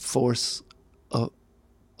force of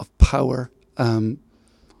power.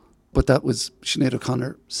 But that was Sinead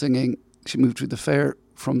O'Connor singing She Moved Through the Fair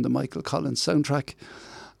from the Michael Collins soundtrack.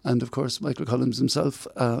 And of course, Michael Collins himself,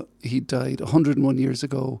 he died 101 years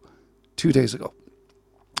ago, 2 days ago.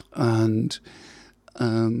 And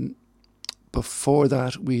before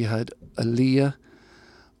that, we had Aaliyah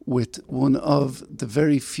with one of the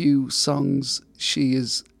very few songs she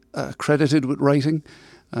is credited with writing.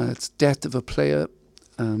 It's Death of a Playa.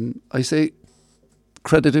 I say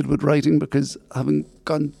credited with writing because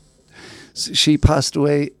she passed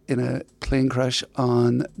away in a plane crash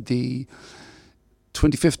on the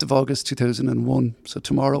 25th of August 2001. So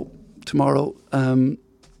tomorrow,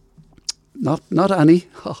 not Annie.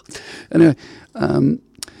 Anyway,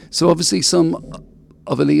 so obviously some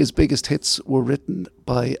of Aaliyah's biggest hits were written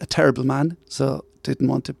by a terrible man, so didn't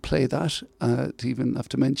want to play that, to even have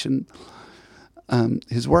to mention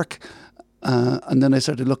his work. And then I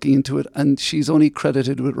started looking into it, and she's only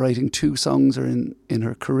credited with writing 2 songs in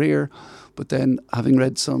her career. But then having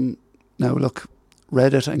read some, now look,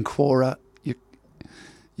 Reddit and Quora,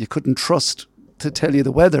 you couldn't trust to tell you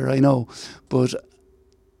the weather, I know, but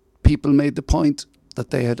people made the point that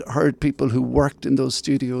they had heard people who worked in those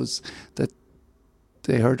studios, that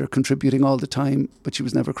they heard her contributing all the time, but she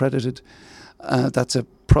was never credited. That's a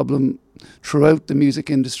problem throughout the music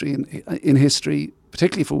industry in history,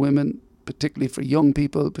 particularly for women, particularly for young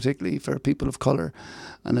people, particularly for people of colour.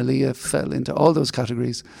 And Aaliyah fell into all those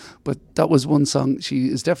categories. But that was one song she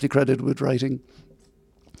is definitely credited with writing.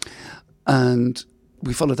 And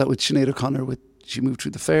we followed that with Sinead O'Connor with She Moved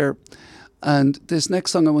Through the Fair. And this next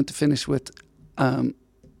song I want to finish with,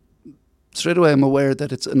 straight away I'm aware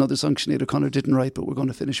that it's another song Sinead O'Connor didn't write, but we're going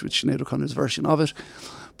to finish with Sinead O'Connor's version of it.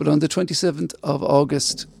 But on the 27th of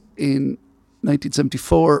August in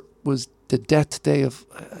 1974 was the death day of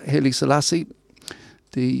Haile Selassie,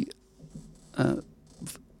 an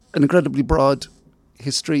incredibly broad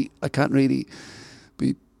history. I can't really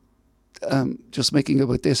be just making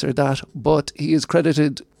about this or that, but he is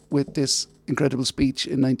credited with this incredible speech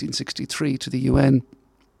in 1963 to the UN,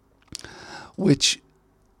 which,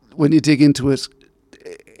 when you dig into it,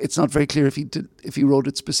 it's not very clear if he wrote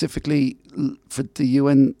it specifically for the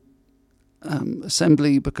UN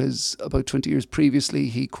Assembly, because about 20 years previously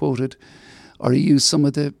he quoted, or he used some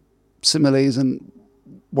of the similes and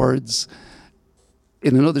words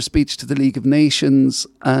in another speech to the League of Nations,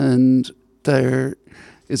 and there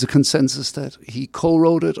is a consensus that he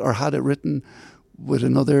co-wrote it or had it written with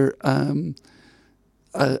another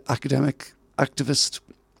academic activist.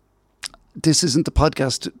 This isn't the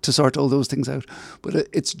podcast to sort all those things out, but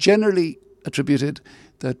it's generally attributed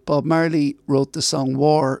that Bob Marley wrote the song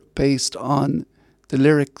War based on the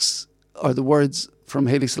lyrics or the words from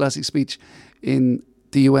Haile Selassie's speech in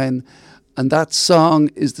the UN. And that song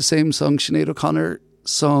is the same song Sinead O'Connor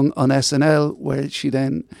sung on SNL, where she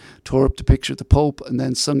then tore up the picture of the Pope and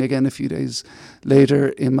then sung again a few days later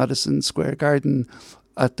in Madison Square Garden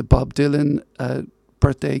at the Bob Dylan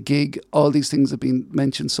birthday gig. All these things have been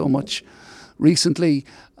mentioned so much recently.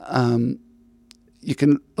 You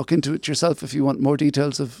can look into it yourself if you want more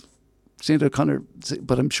details of Sinead O'Connor,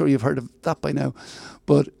 but I'm sure you've heard of that by now.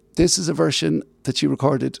 But this is a version that she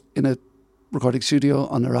recorded in a recording studio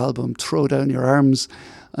on her album Throw Down Your Arms,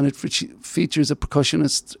 and it features a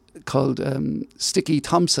percussionist called Sticky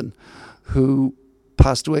Thompson, who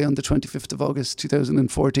passed away on the 25th of August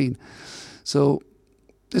 2014. So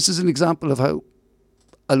this is an example of how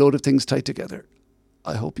a load of things tie together.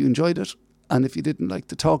 I hope you enjoyed it, and if you didn't like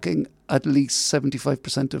the talking, at least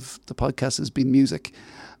 75% of the podcast has been music,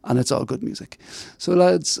 and it's all good music. So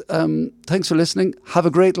lads, thanks for listening. Have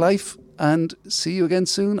a great life, and see you again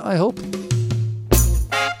soon, I hope.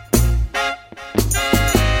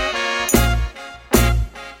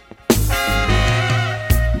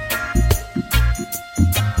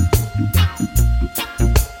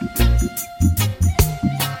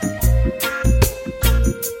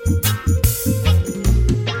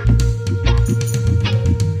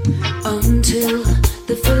 Until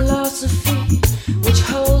the philosophy which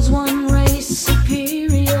holds one race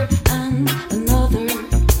superior and another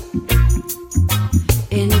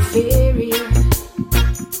inferior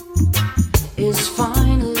is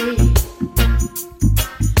finally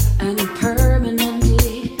and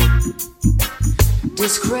permanently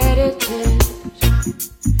discredited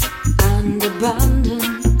and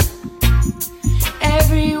abandoned.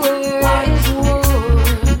 Everywhere is war.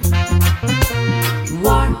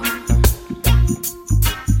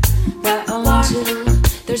 That until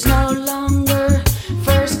there's no longer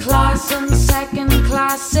first class and second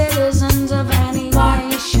class citizens of any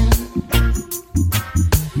nation,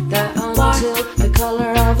 that until the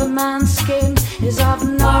color of a man's skin is of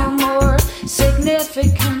no more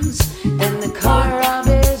significance than the color of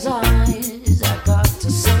his eyes, I got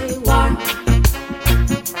to say why.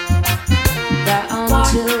 That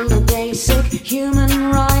until the basic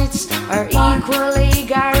human rights are equally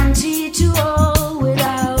guaranteed to all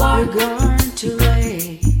without regard to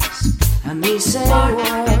race, and me say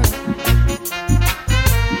war.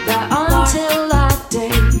 That until that day,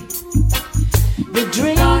 the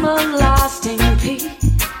dream of lasting peace,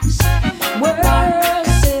 world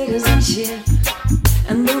citizenship,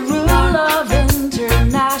 and the rule of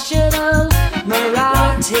international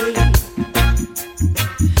morality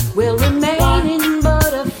will remain in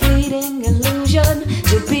but a fleeting illusion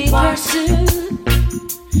to be pursued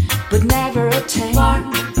but never attained.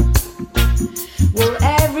 Well,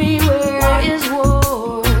 everywhere is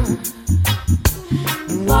war.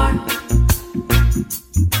 War.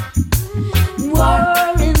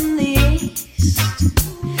 War in the east,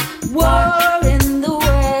 war in the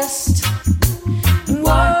west,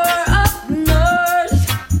 war up north,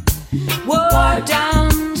 war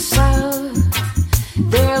down south.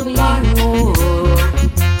 There'll be war,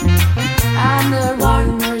 and the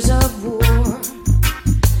rumors of war,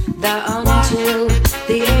 that until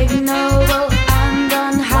the ignoble and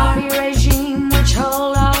unhappy regime which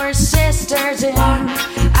hold our sisters in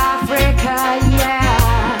Africa, yeah,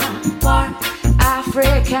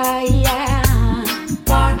 Africa, yeah,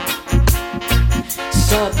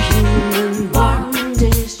 subhuman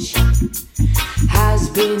bondage has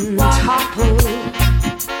been toppled,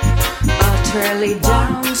 utterly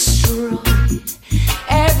destroyed.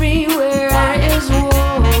 Everywhere is war.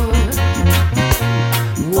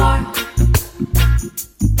 War.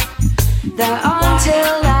 That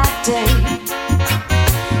until that day,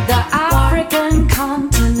 the African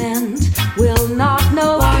continent will not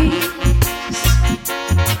know peace.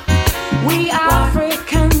 We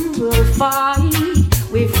Africans will fight,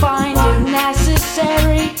 we find it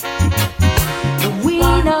necessary, but we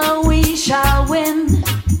know we shall win,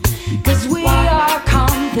 'cause we are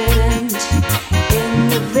confident in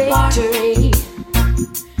the victory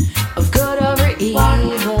of good over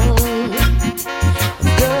evil, of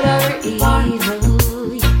good over evil,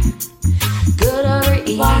 good over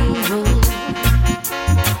evil.